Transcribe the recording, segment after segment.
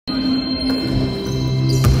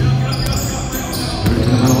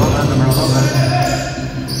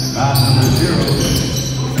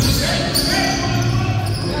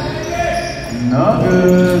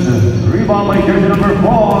Rebound by jersey number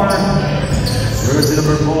 4. Jersey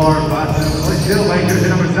number 4, pass still by jersey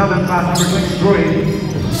number 7, pass number 23.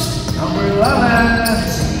 Number 11.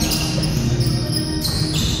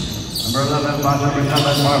 Number 11, pass number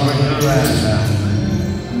 7, far for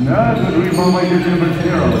 2. No good rebound by jersey number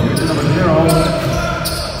 0. Jersey number 0.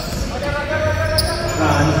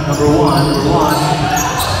 Number 1.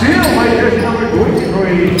 Still by jersey number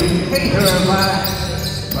 23. Painter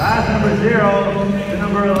pass number 0 to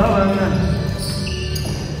number 11.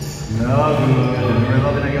 No good. Number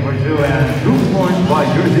 11 again for 2 and 2 points by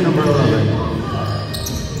jersey number 11.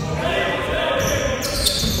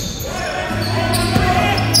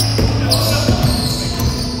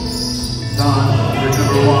 Son, jersey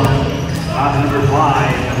number 1. Pass number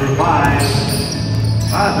 5. Number 5.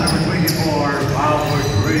 Pass number 24. Foul for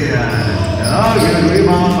 3 and no good.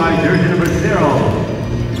 Rebound by jersey number 0.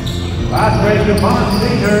 Last break to Pass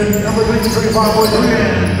Painters, number 23, foul for 3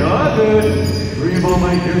 and no good. Rebound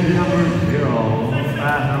by jersey number 0.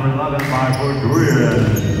 Pass number 11, foul for 3 and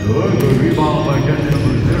no good. Rebound by jersey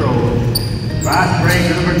number 0. Last break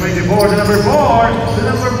to number 24 to number 4 to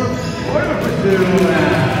number 4 for 2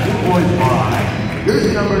 and 2 points by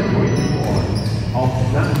jersey number 24.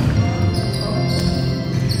 Outstanding.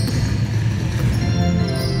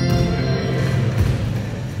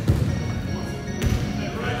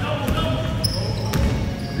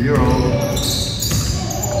 Zero.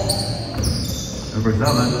 Number 7.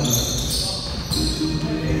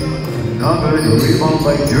 No good. Rebound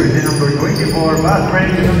by jersey number 24. Pass break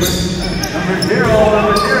to number 0.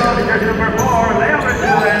 Number 0 to jersey number 4. Layup for 2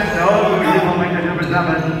 and no good. Rebound by jersey number 7.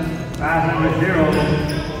 Pass number 0.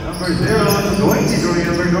 Number 0 to 23.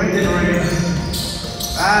 Number 23.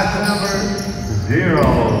 Pass to number 0.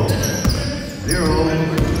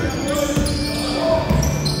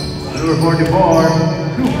 Number 44.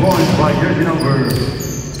 2 points by jersey number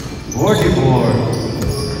 44.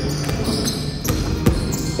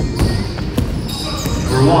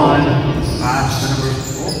 Number 1, pass to number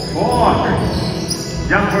 4.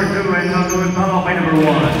 Jump for 2 and no good. Foul by number 1.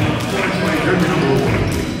 Points by jersey number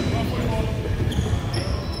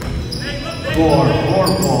 4.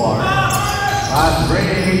 Pass break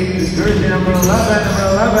to jersey number 11. Number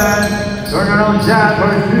 11. Turn around jab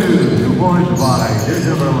for 2. 2 points by jersey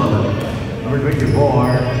number 11. Number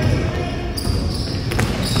 24.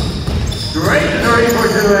 Great 3 for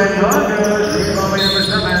 2 and no good. Rebound by number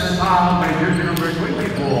 7. Foul by jersey number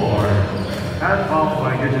 24. That's foul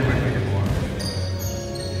by jersey number 24.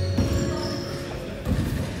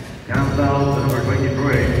 Counts out to number 23.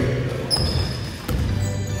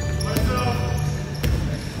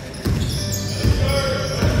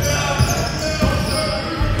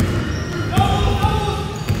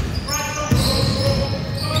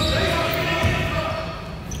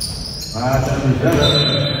 Pass number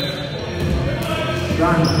 7.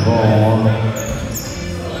 Sun's ball.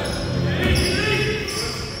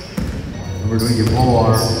 Number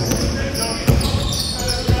 24.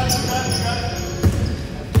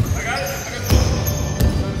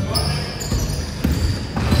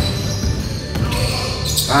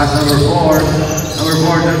 Pass number 4. Number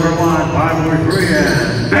 4, number 1. 5 over 3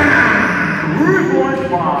 and bam! Root points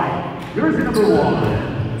by jersey number 1.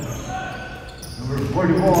 Number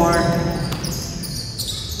 44.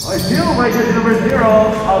 Still by jersey number 0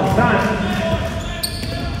 of Sun.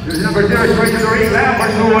 Jersey number 0 is right to the ring. Lamb for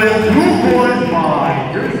 2 and 2 points by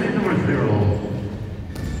jersey number 0.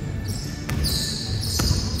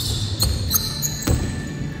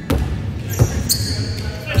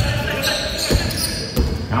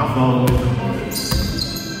 Count goes.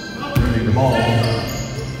 Turning the ball.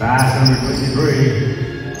 Pass number 23.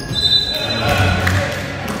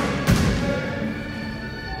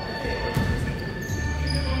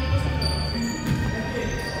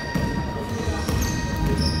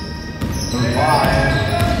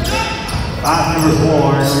 Pass number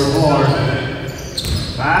 4.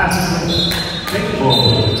 Pass Pickle.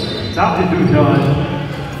 Substitution.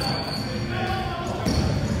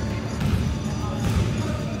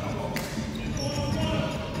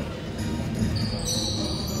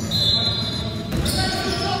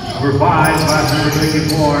 Number 5, pass number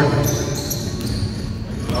 24.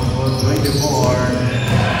 Number 24.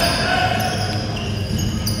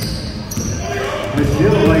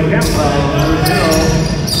 Still by Campbell, number 0.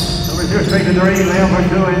 Number 0 straight to the ring, layup for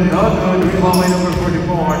 2 and no good. Rebound by number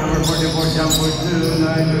 44. Number 44 jump for 2.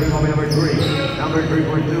 Nice rebound by number 3. Number 3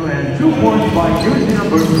 for 2 and 2 points by jersey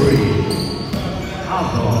number 3.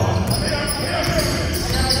 Outdoor.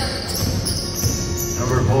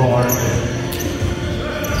 Number 4.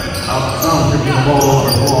 Outside the ball,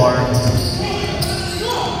 number 4.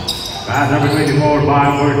 Pass number 24,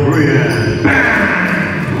 5 for 3 and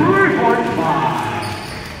 3.5.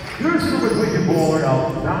 Here's number 24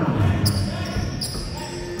 of Sun.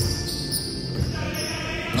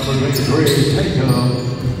 Number 23, Tatum.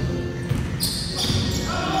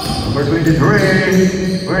 Number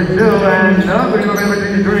 23 for 2 and number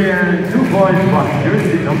 23 and 2.5. Here's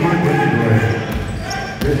the number 23.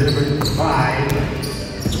 Here's the number 5.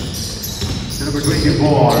 Number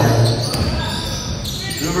 24.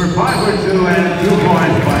 Number 5 for 2 and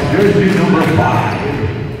 2.5. Jersey number 5.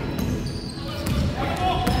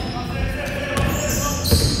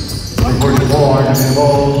 Number 44, number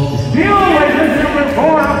ball. Still with number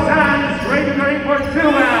 4 of Sun. Straight to the ring for 2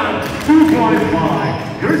 and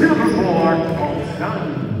 2.5. Jersey number 4 of Sun.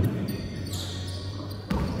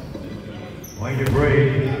 Going to break.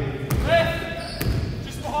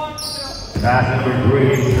 Pass number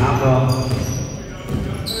 3, Alpha.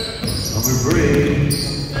 Number 3.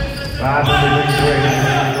 Pass number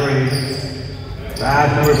 3. Pass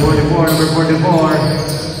number 44, number 44.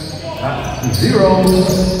 0.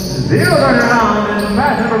 0 turn around. And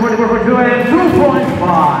pass number 44 for 2 and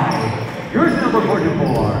 2.5. Here's number 44.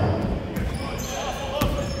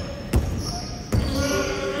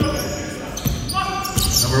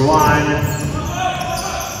 Number 1.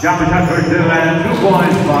 Jump touch for 2 and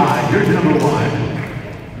 2.5. Here's number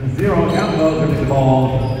 1. 0, down low, to the ball.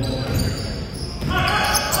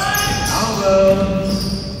 Down low.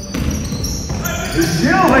 The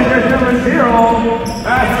still here's number 0.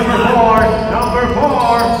 Pass number 4. Number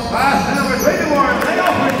 4. Pass number 24. Lay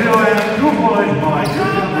off for 2 and 2.5.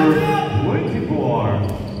 Here's number 24.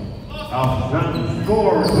 Our Sun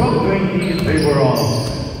score 12-20 in favor of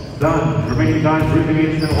Sun. Remaining time 3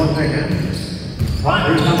 minutes and 1 second.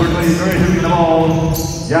 Panthers number 23 shooting the ball.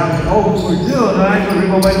 Young over 2. The angle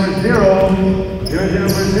dribble by number 0. Here's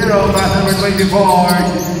number 0. Pass number 24.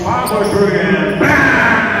 Power 3 and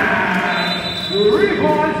bam!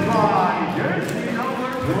 3.5. Jersey number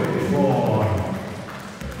 24.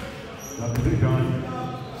 Substitution.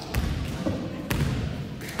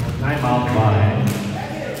 Timeout by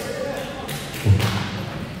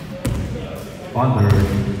Panthers.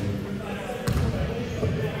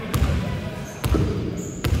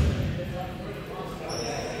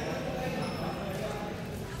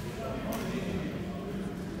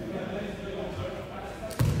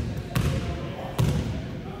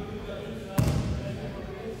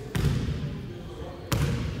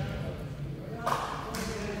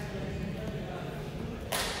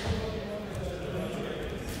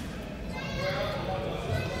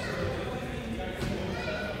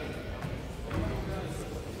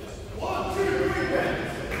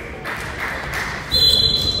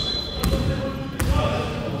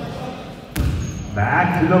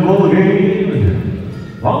 Back to the ball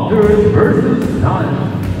game. Panthers versus Sun.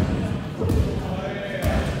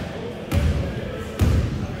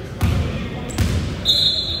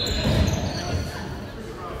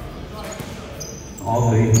 All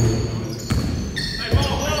three.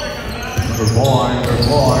 Number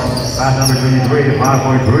 4. Pass number 23.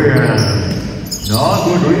 5.3. No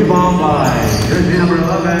good rebound by jersey number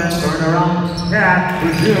 11. Turn around. Tap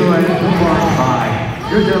for 2 and 2.5.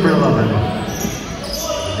 Jersey number 11.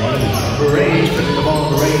 Number 8, putting the ball on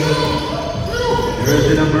the 8. Here's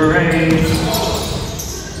the number 8.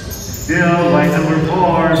 Still by number 4.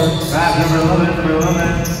 Pass number 11, number 11.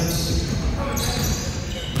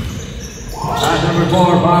 Pass number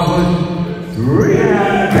 4, 5 3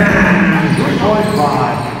 and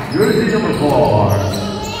 3.5. Here's the number 4.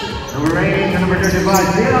 Number 8 and number 35.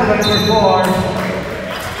 Still by number 4.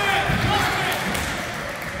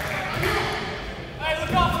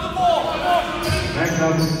 Next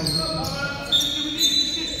up.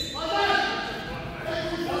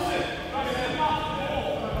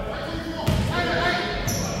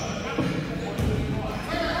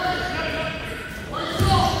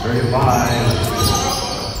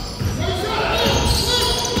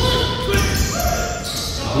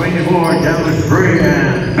 Down with 3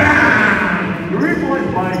 and bam!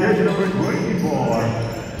 3.5, jersey number 24.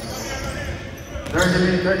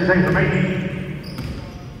 30 seconds remaining.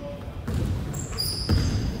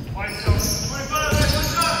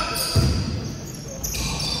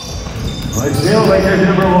 Still by jersey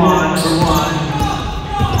number 1. Number 1.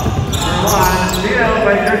 Still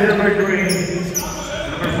by jersey number 3.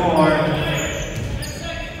 Number 4.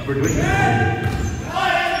 Number 20.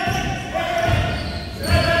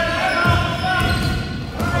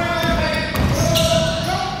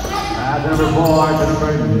 Number 4 to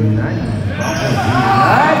number 9.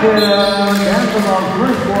 Cancel on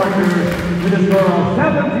first quarter with a score of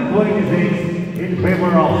 70-26 in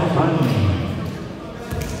favor of Sun.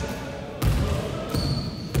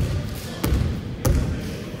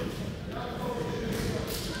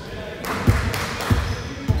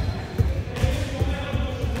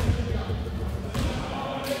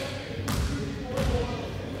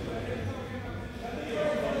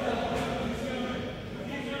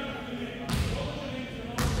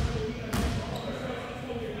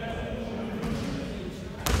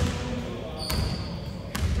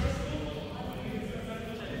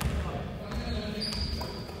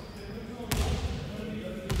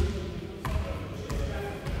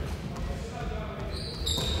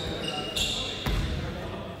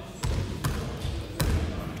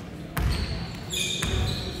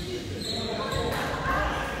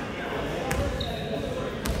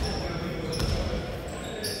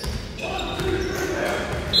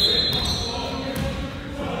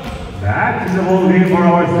 Back to the ball game for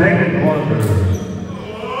our second quarter.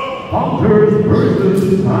 Panthers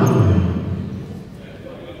versus Panthers.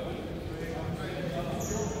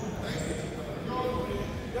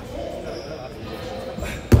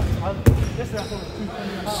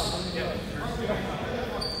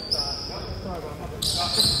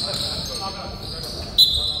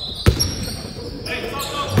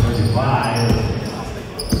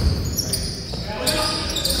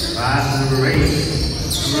 Pass number 8.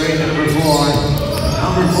 Number 4.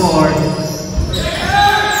 Number 4.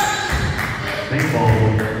 Same ball.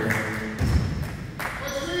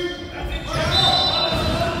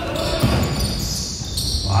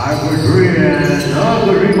 Five for 3 and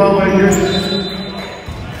another rebound by Kirsten.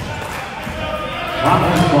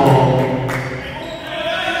 Panthers ball.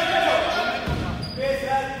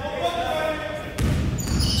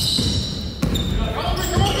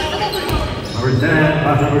 Number 10,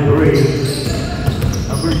 pass number 3.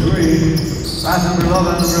 Number 3, pass number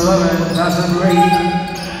 11, pass number 8.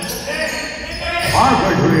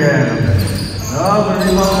 Harvard Korean. Another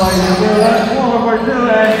rebound by number 4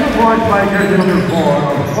 and 2 points by jersey number 4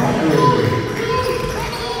 of Panthers.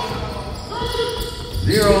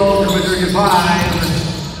 0, number 35.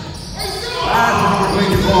 Pass number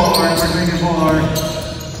 24.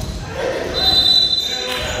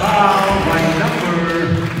 Foul by number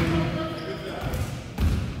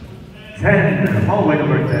 10, foul by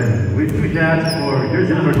number 10, with 2 shots for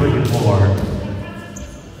jersey number 24.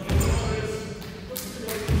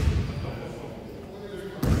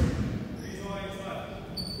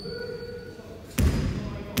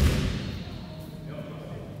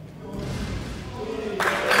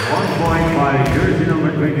 Jersey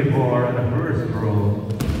number 24 on the first row.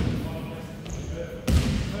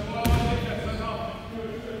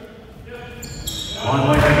 One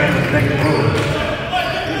point again, the second row.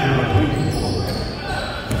 Number 24.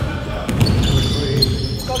 Number 3.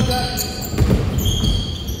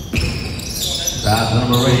 Pass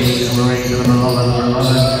number 8, number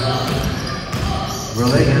 11.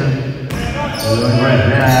 Relagan. Doing right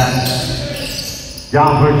there.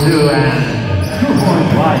 Down for 2 and 2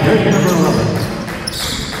 points by jersey number 11.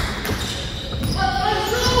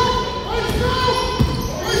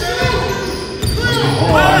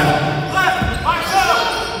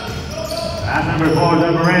 Pass number 4,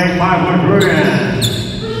 number 8, 5 for 3.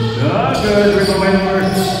 Good rebound by number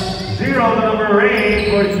 0 to number 8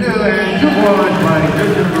 for 2 and 2 points by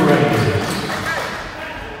jersey number 8.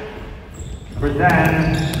 Number 10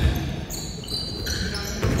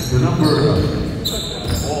 to number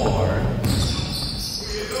 4.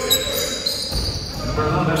 Number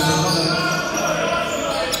 11,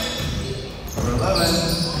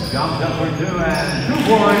 jumps up for 2 and 2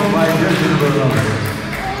 points by jersey number 11.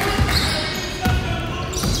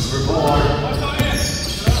 Number 4.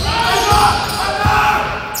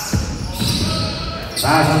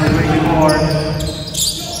 Pass number 24.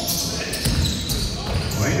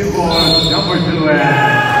 24, number 2 and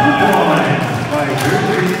 2 points by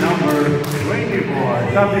jersey number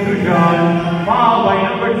 24. Substitution, foul by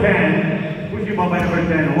number 10. Pushing ball by number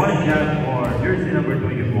 10, 1 shot for jersey number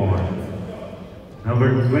 24. Number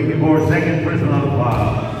 24, second personal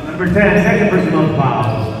foul. Number 10, second personal foul.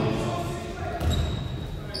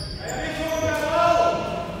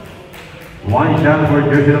 One shot for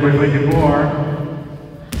jersey number 24.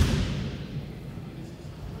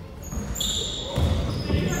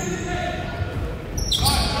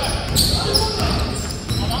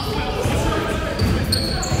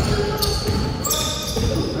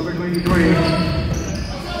 Number 23.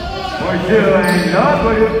 For 2 and not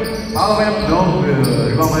good. Foul by number 2.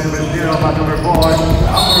 Rebound by number 0, pass number 4.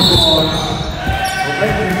 Number 4.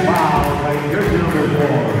 Offensive foul by jersey number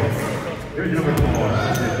 4. Jersey number 4.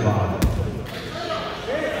 Offensive foul.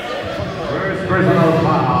 First personal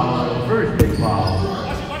foul. First big foul.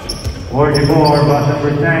 44, pass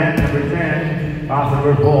number 10. Number 10. Pass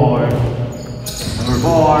number 4. Number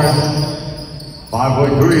 4. 5 for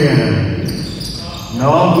 3 and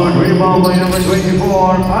no good rebound by number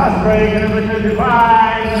 24. Pass break number 25.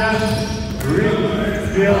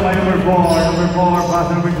 Steal by number 4. Number 4. Pass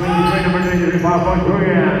number 23. Number 23. 5 for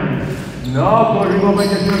 3 and no good rebound by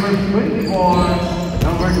number 24.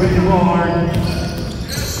 Number 24.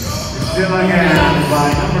 Steal again by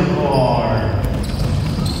number 4.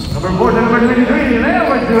 Number 4 to number 23.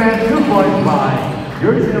 Number 2 and 2 points by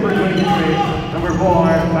jersey number 23. Number 4.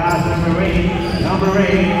 Pass number 8. Number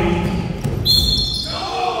 8.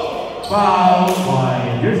 Foul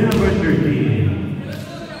by jersey number 13.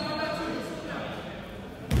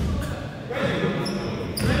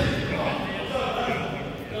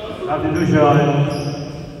 Substitution.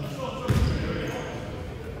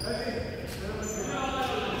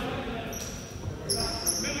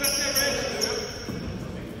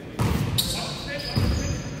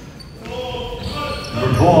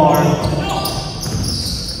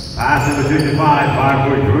 Pass number 55,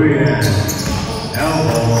 5-4-3 and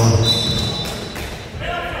elbow.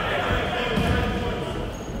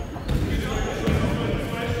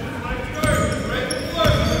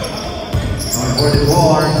 Number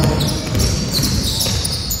 44.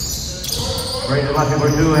 Great to lucky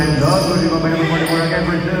for 2 and no good. Number 44 again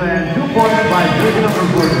for 2 and 2 points by jersey number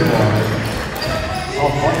 44.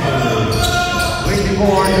 Of Panthers. 24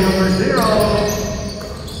 to number 0.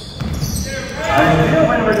 And still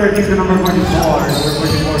by number 13 to number 44. Number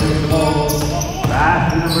 44 to the ball.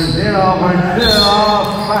 Pass to number 0 for 2.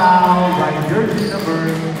 Foul by jersey number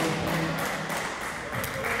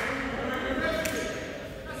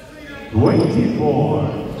 24.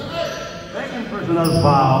 Second personal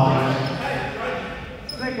foul.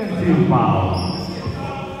 Second team foul.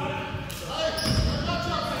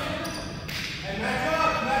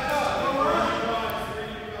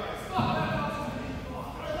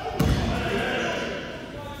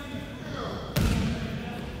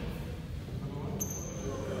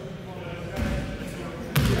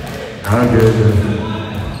 Not good.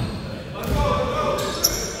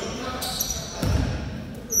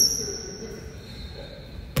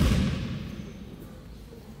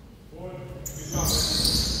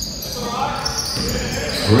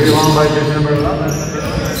 Rebound by jersey number 11.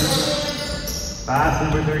 Pass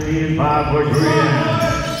number 13, 5-4-3.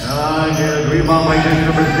 Good. Rebound by jersey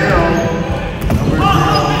number 0. Number 0.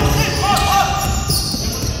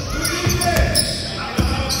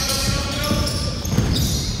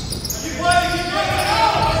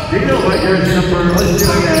 Deal by jersey number, let's do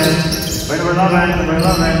it again. By number 11, number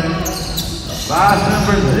 11. Pass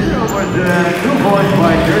number 0 for 2 points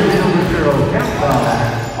by jersey number 0. Campbell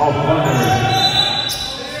of Panthers.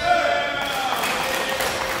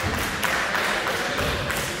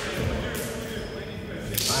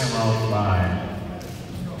 Timeout by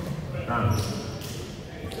Panthers.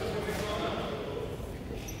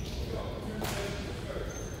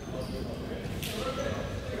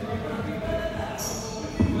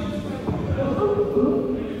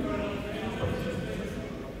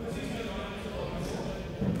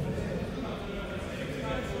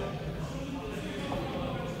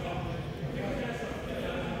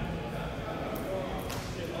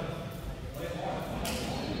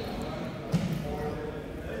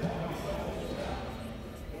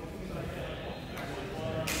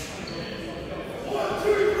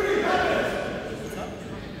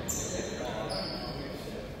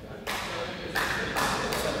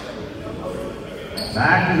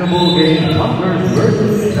 Back to the ball game, Panthers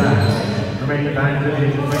versus Giants. Remaining time to the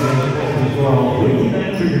score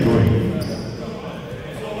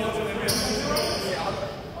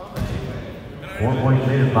 3-3. 4 points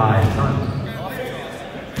leaded by Suns.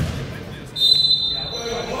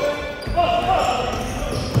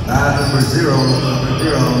 Pass number 0, number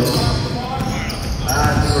 0.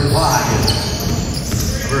 Pass number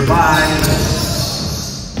 5. Number 5.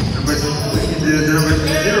 Number 0,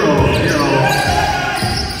 0.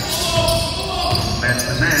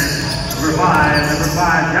 Number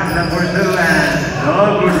 5, comes up for 2 and no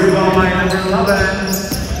good rebound by number 11.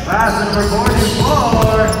 Pass number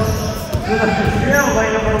 44. To the steal by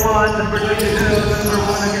number 1, number 22, number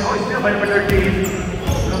 1 again. Oh, steal by number 13.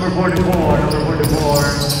 Number 44, number 44.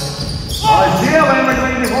 Oh, steal by number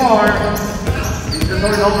 24. He's the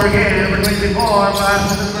third over again, number 24. Pass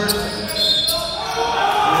number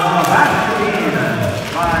 15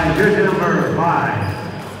 by jersey number 5.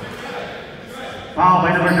 Foul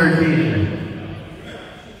by number 13.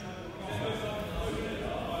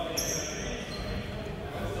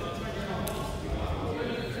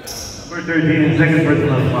 Number 13, second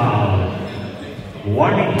personal foul.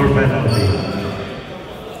 Warning for penalty.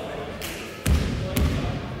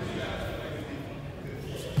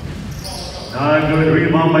 Not good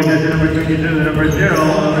rebound by jersey number 22, number 0,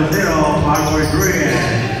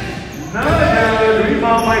 5-4-3. Not good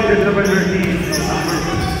rebound by jersey number 13, number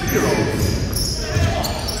 0.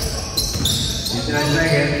 59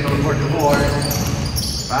 seconds, number 44.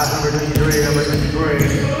 Pass number 23, number 23.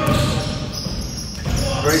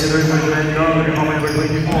 Great to the replacement and go to home number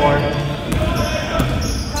 24.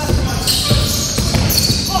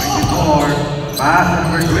 24. Pass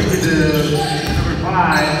number 22. Number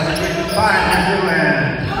 5. Number 25. Number 2 and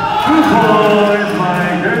 2 points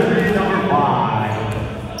by jersey number 5.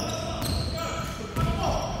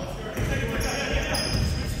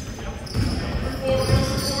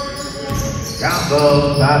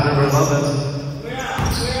 Campbell, pass number 11.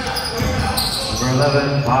 Number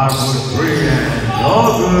 11, 5-4-3 and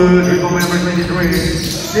no good. Rebound number 23.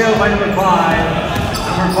 Still by number 5.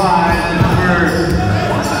 Number 5, number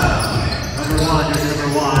 1. Number 1, jersey number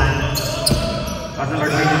 1. Pass number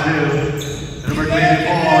 22.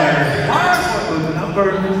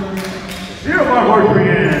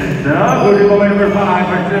 good rebound by number 5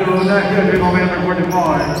 for 2. Not good rebound by number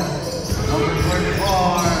 44. Number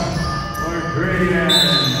 44 for 3 and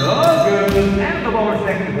no good. And the ball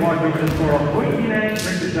second quarter with a score of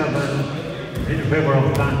 29-37 in favor of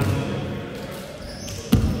Panthers.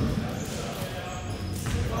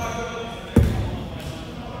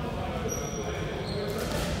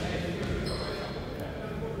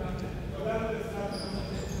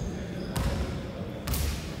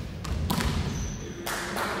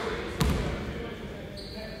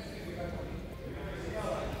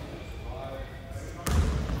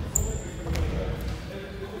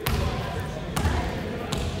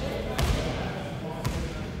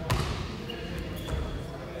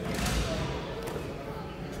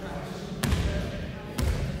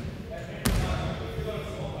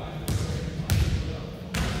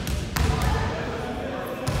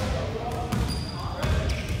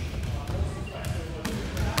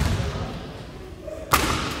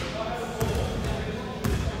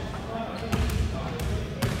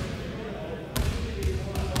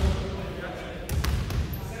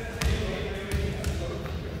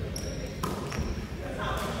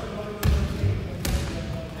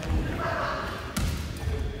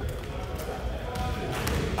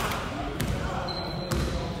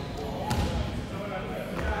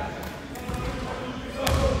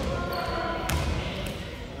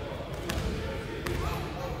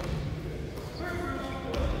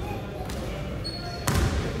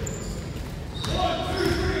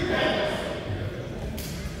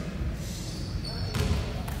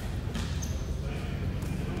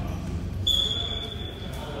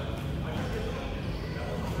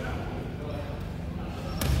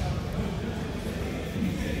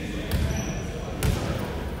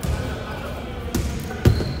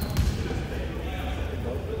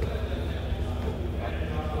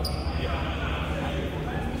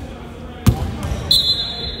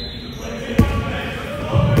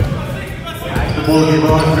 Ball game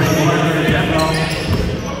on, 3 quarters, 10 ball.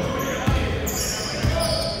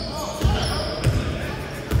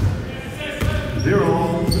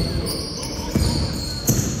 0.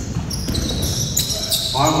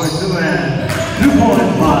 5.2 and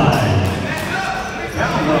 2.5.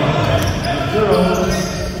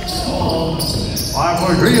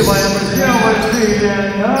 5.3 by number 0.3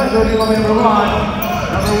 and Jody by number 1.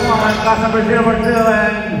 Number 1, pass number 0.2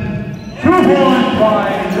 and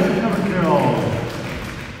 2.5. Number 0.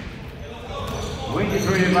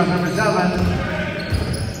 23 by number 7.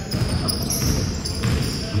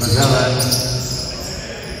 Number 7.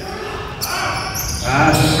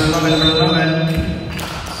 Pass number 11, number 11.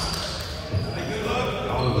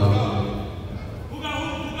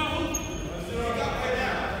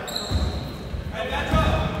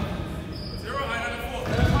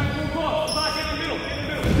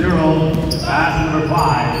 Pass number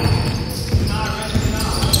 5.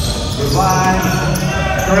 Number 5.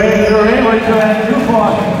 Straight to Raymond to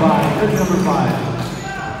 2.5. This is number 5.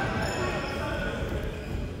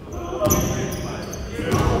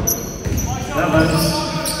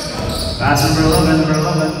 Pass number 11, number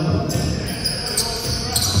 11.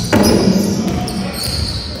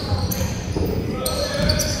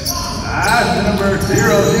 Pass number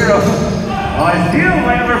 0, 0. Oh, it's still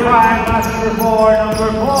by number 5, pass number 4,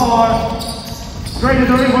 number 4. Straight to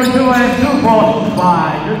the ring for 2 and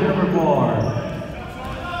 2.5. Here's number 4.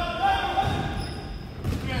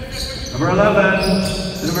 Number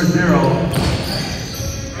 11, number 0.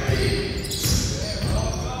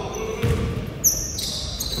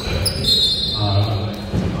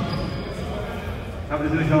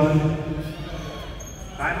 Substitution.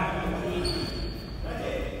 Time out.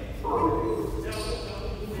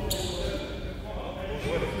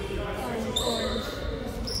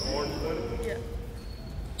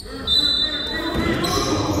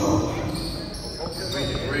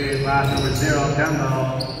 Pass number 0,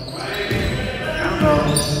 Campbell. Campbell.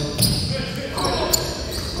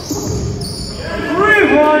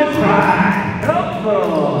 3.5.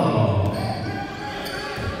 Campbell.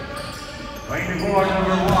 24,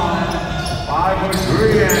 number 1.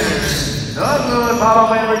 5.3 and no good. Foul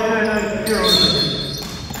by number 10 and 0.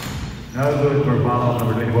 No good for foul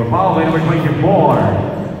number 24. Foul by number 24.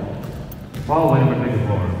 Foul by number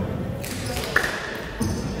 24.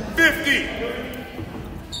 50.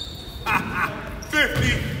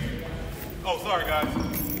 50. Oh, sorry, guys.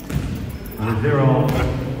 Number 0.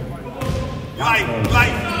 Light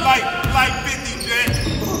 50, Jet.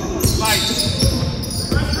 Light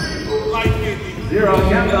 50. 0,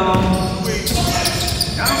 Campbell.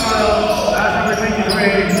 Campbell, pass number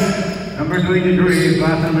 23. Number 23,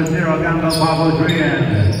 pass number 0, Campbell, 5.3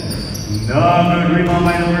 and no good rebound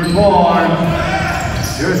by number 4.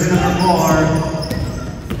 Jersey number 4.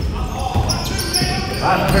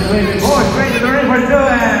 That's number 24. Straight to the ring for 2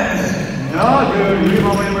 and no good.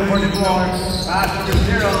 Rebound by number 44. Pass number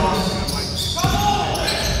 0.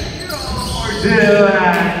 2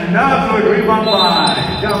 and no good. Rebound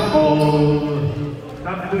by jump ball.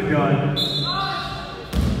 Substitution.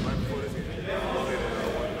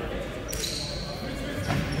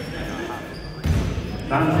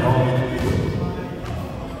 Dance ball.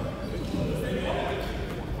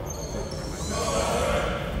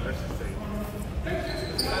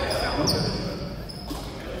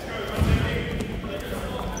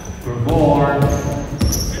 For 4.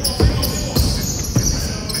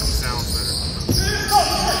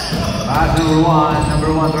 Pass number 1.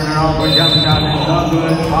 Number 1 turning around for jump shot and no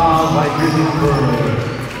good. Foul by jersey number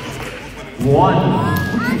 1.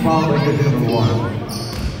 Foul by jersey number 1.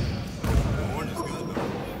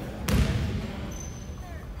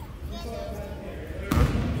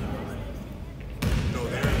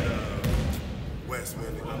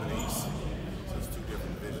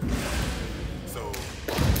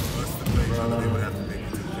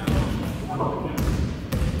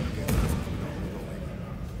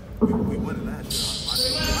 We won it last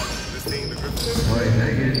year. This team, the Griffins. Wait,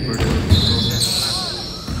 take it for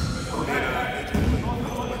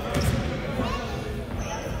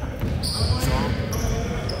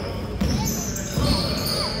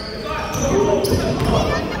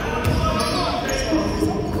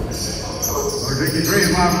number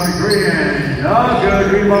 53, 5.3, and no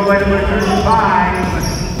good. Rebound by number 35.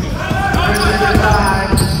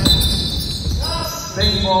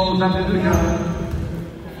 Same ball, substitution.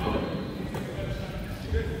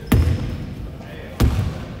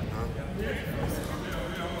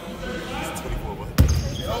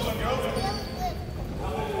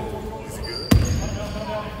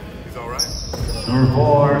 Number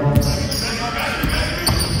 4.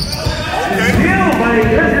 Steal by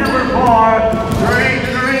jersey number 4. Straight to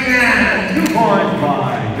the ring and 2 points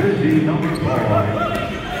by jersey number 4.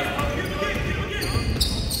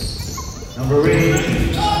 Number 8.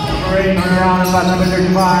 Number 8 turn around and by number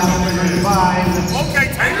 35. Number 35. Okay,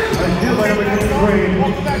 Taylor. A steal by number 23.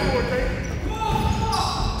 Welcome back to it, Taylor.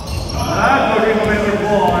 That's what we number 4.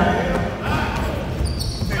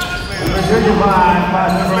 Number 35,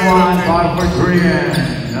 pass number 1, 5 for 3 and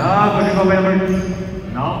number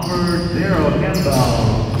 0, Campbell.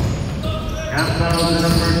 Campbell to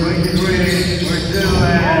number 23 for 2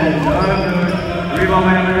 and rebound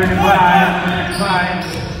by number 35,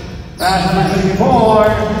 pass number 24,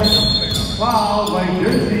 foul by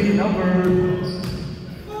jersey number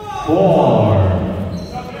 4.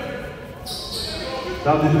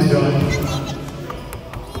 Substitution.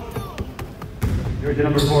 Jersey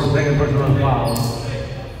number 4, second personal foul.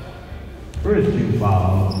 First 2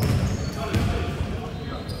 fouls.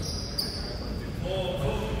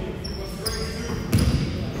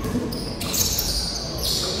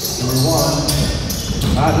 Number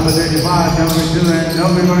 1. Pass number 35, number 2, and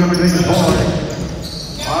number 24.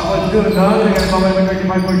 5 2, another again, number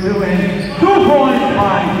 35 for 2, and 2 points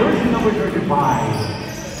by jersey number 35.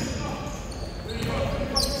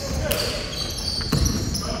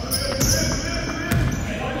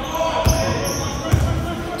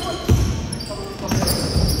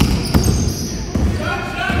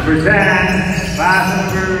 Number 10, pass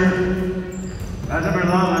number 11.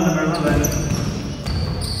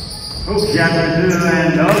 Hook number 2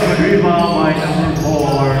 and no good rebound by number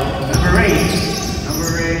 4. Number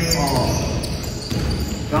 8, all.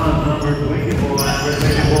 John number 24, number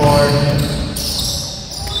 24.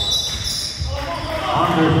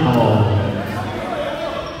 Underscore.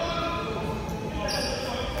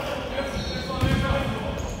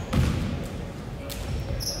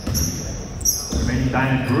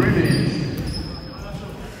 Time 3 minutes.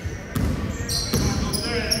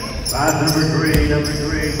 Pass number 3.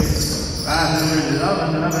 Pass number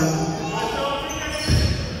 11.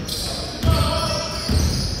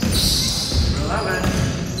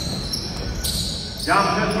 Jump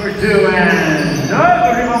shot for 2 and no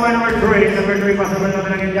rebound by number 3. Number 3 pass number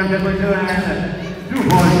 11 again. Jump shot for 2 and 2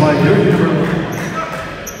 points by jersey number 1.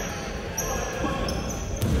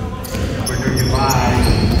 Number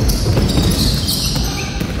 35.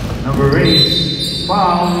 Number 8,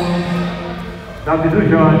 foul.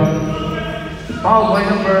 Substitution. Foul by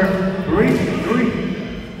number 3.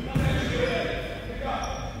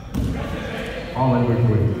 Foul by number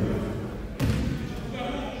 3.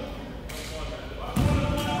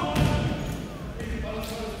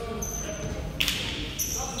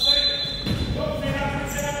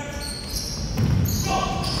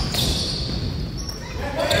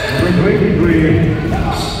 Number 23.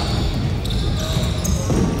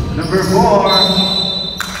 Number 4,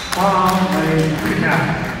 foul by Rita.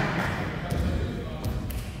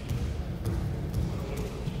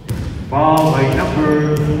 Foul by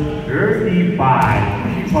number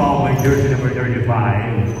 35. Foul by jersey number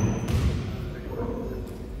 35.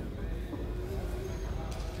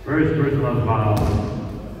 First personal foul.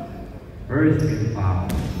 First team foul.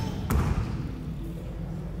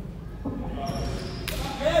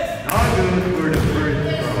 Not good for the first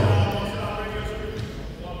throw.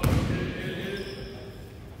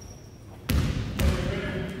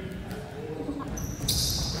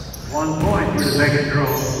 1 point for the second throw.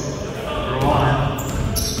 Number 1.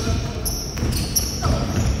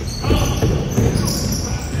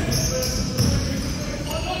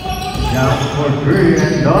 Down for 3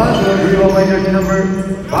 and done. So dribble by jersey number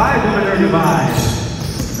 5, number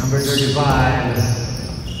 35. Number 35.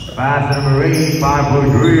 Pass number 8, 5 for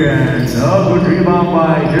 3 and no good rebound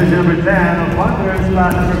by jersey number 10 of Panthers.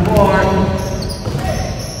 Pass number 4.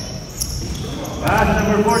 Pass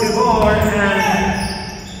number 44 and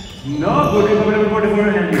no good rebound by number 44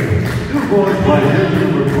 and 2 points by jersey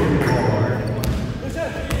number 44.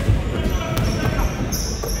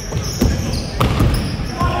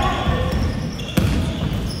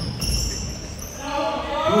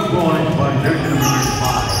 2 points by jersey number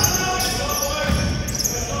 35.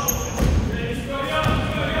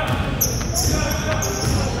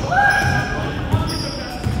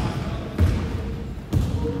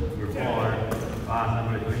 Number 4, pass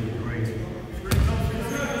number 23.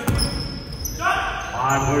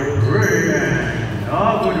 5 for 3 and no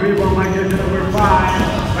good rebound by jersey number 5.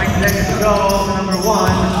 20 seconds to go. Number 1.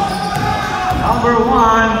 Number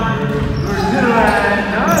 1. Number 2 and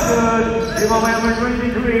no good. Rebound by number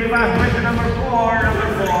 23, pass by to number 4, number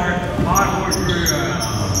 4, 5 for 3.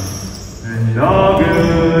 And no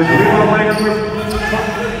good. Rebound by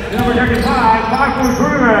number 35, 5 for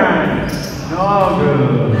 3. No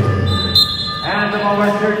good. And the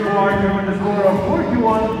moment third quarter with the score of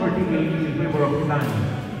 41-48 in favor of Panthers.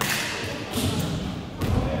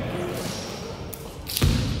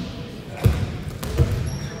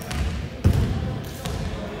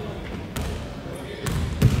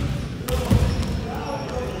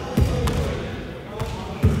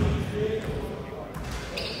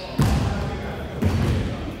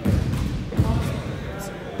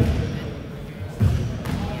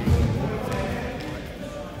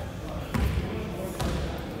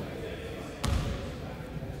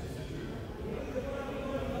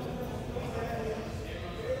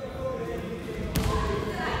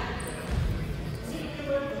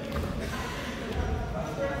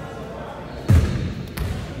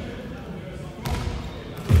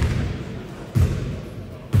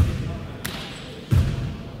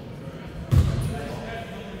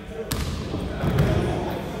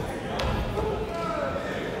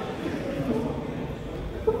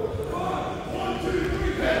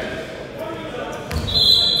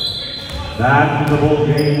 Back to the ball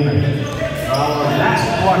game. Our last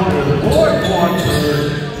quarter, the fourth quarter.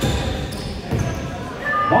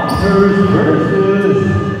 Panthers versus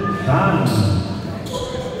Suns.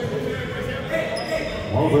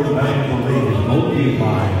 Overtime for Vegas, multi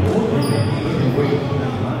by overtime. Wait for the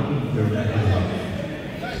line.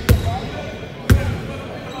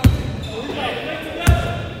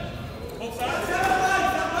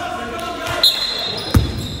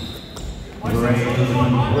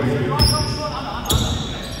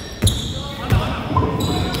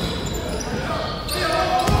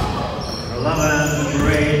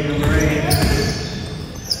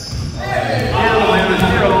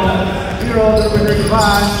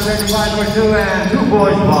 Number 35 for 2 and 2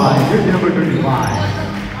 points by jersey number 35.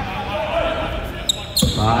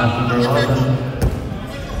 Pass number 11.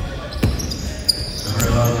 Number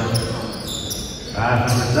 11. Pass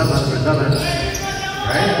number 7.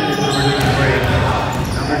 Right?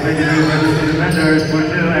 Number 22, defenders for 2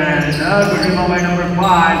 and good rebound by number 5.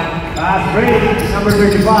 Pass break. Number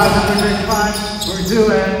 35 for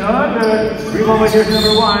 2 and good rebound by jersey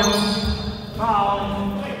number 1. Foul.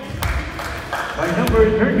 By number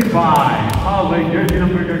 35, foul by jersey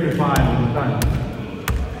number 35 of the Suns.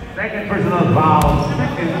 Second personal foul,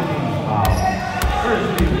 second team foul, first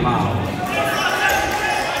team foul.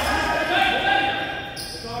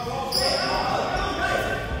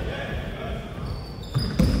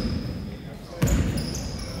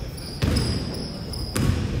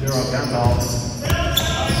 Zero count.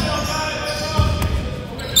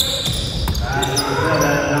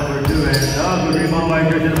 Number 2 and good rebound by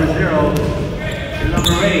jersey number 0.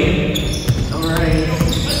 Number 8.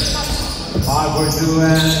 5 for 2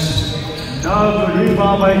 and no good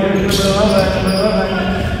rebound by jersey number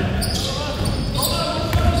 11.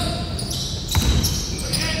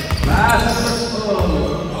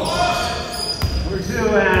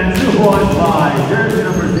 point by jersey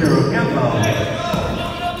number 0, Campbell.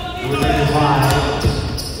 Number 35.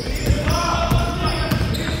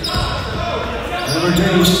 Number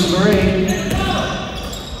 8.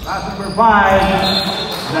 Pass number 5.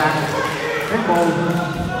 Zach Campbell.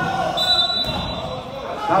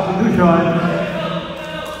 Substitution.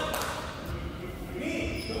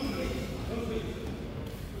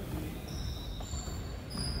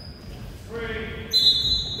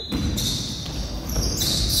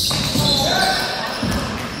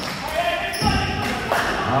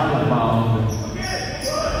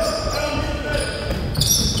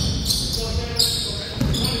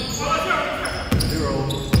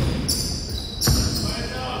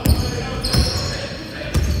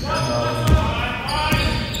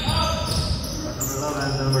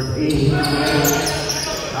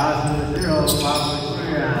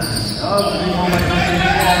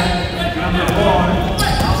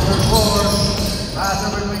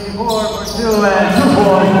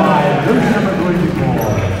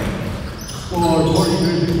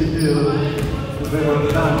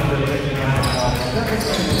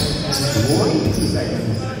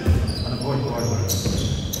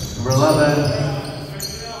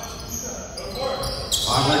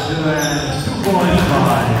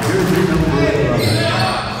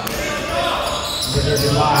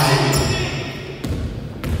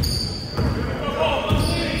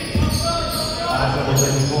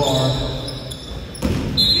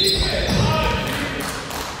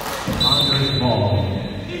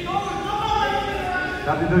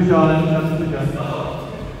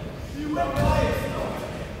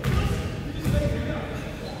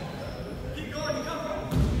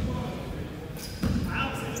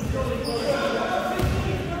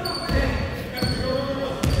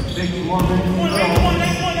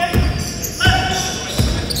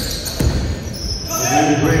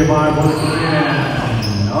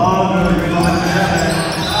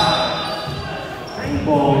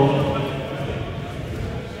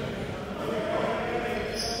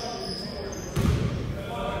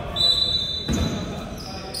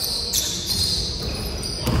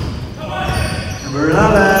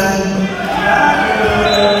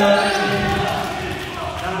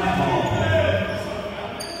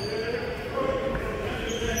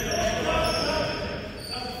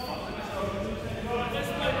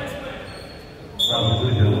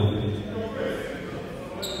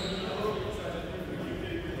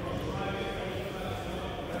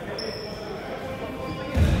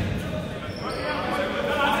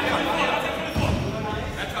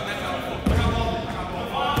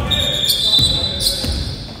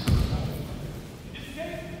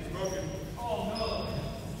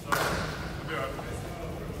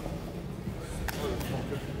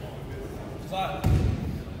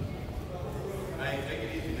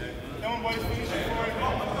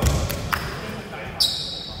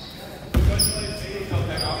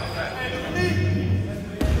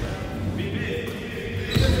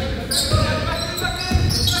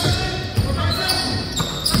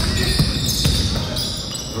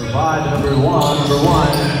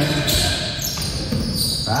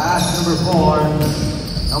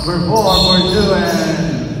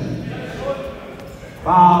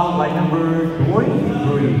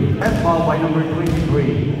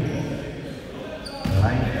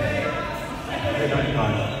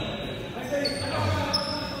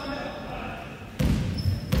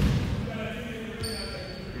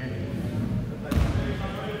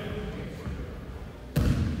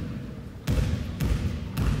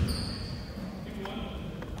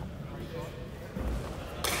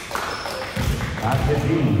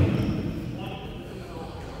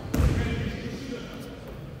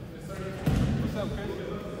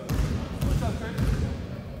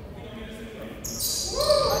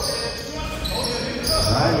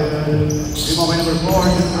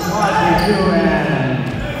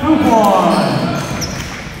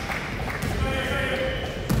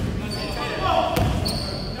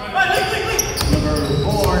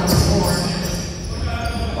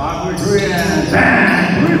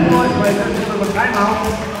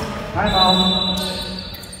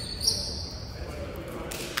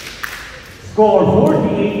 Score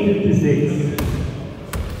 48-56.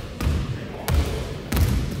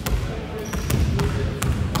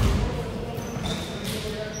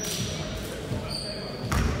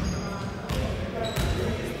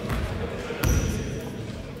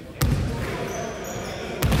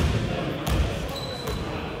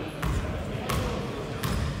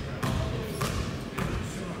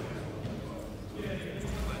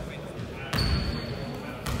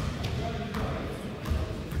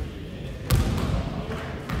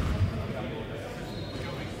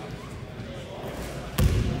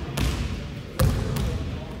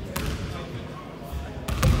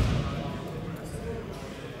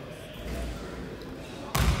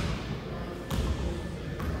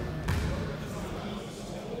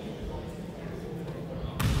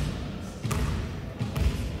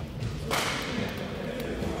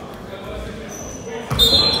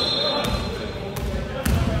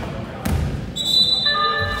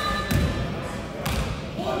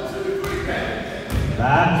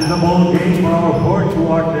 That is a ball game for our fourth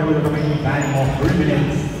quarter with a remaining time of 3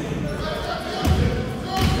 minutes.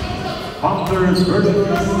 Panthers versus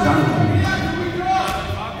Panthers.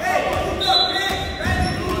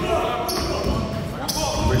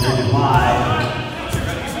 Number 35.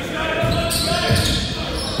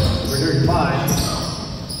 Number 35.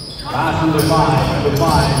 Pass number 5. Number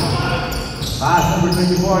 5. Pass number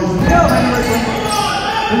 24. Still by number 24.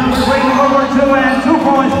 The number 24 2 and 2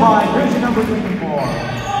 points by jersey number 24.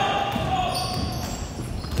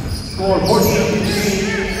 Score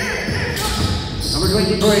 14-15. Number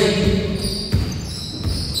 23.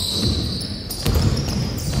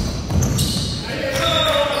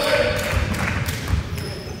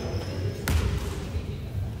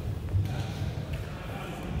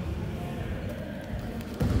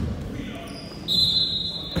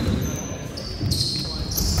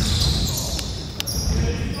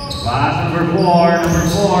 Pass number 4.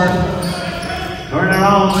 Turn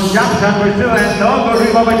around with jump number 2 and no good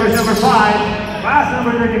rebound by jersey number 5. Pass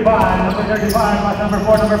number 35. Pass number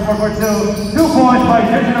 4 for 2. 2 points by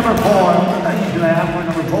jersey number 4. That's easy half for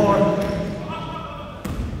number 4.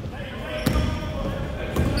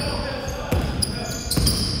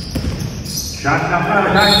 Shot clock,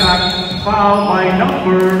 foul by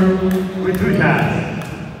number with 2 shots.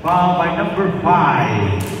 Foul by number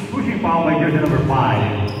 5. Pushing foul by jersey number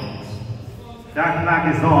 5. Shot clock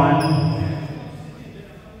is on.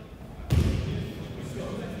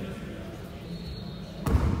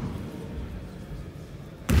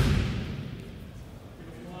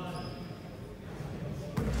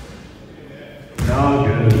 No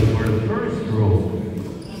good for the first roll.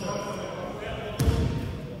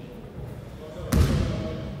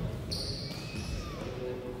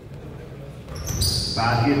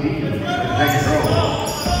 Basket team, second row.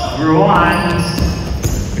 Number 1.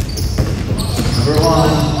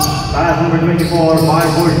 Pass number 24,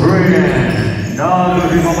 5 for 3. No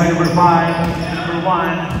good rebound by number 5. Number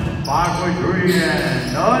 1, 5 for 3.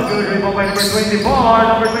 No good rebound by number 24.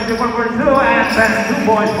 Number 24 for 2. And that's 2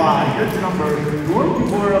 points by just number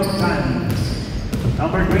 24 of 10.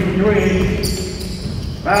 Number 23.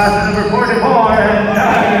 Pass number 44.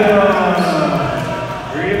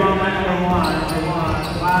 Rebound by number 1.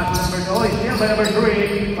 Pass number 2. Still by number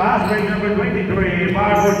 3. Pass break number 23.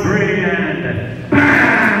 5 for 3. And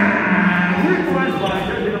bang! 3 points by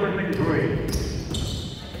jersey number 23.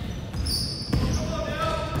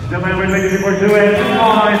 Still by number 23 for 2 and 2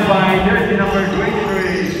 points by jersey number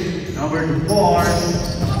 23. Number 4.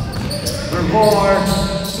 Number 4.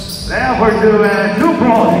 There for 2 and 2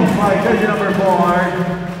 points by jersey number 4.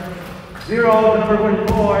 0 to number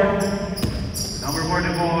 44. Number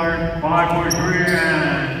 44. 5 for 3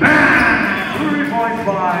 and bang! 3 points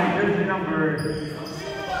by jersey number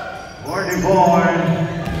 44.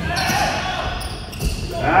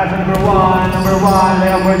 That's number 1.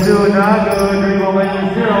 Number 2, not good. Rebound by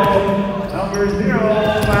number 0. Number 0,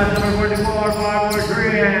 pass number 44, 5 for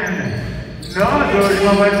 3, and not good.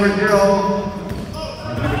 Rebound by number 0.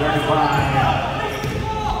 Number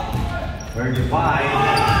 35. 35.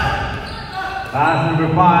 Pass number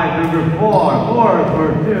 5, number 4. 4 for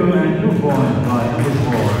 2, and 2 points by number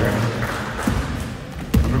 4.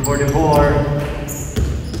 Number 44.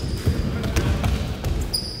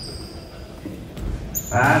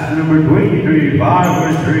 Pass number 23, 5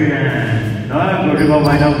 for 3, and not good rebound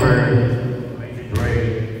by number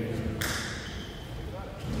 23.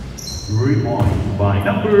 3 points by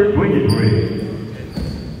number 23.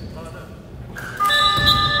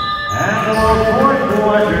 And our 4th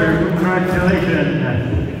quarter,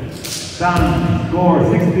 congratulations. Suns score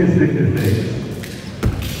 60-66.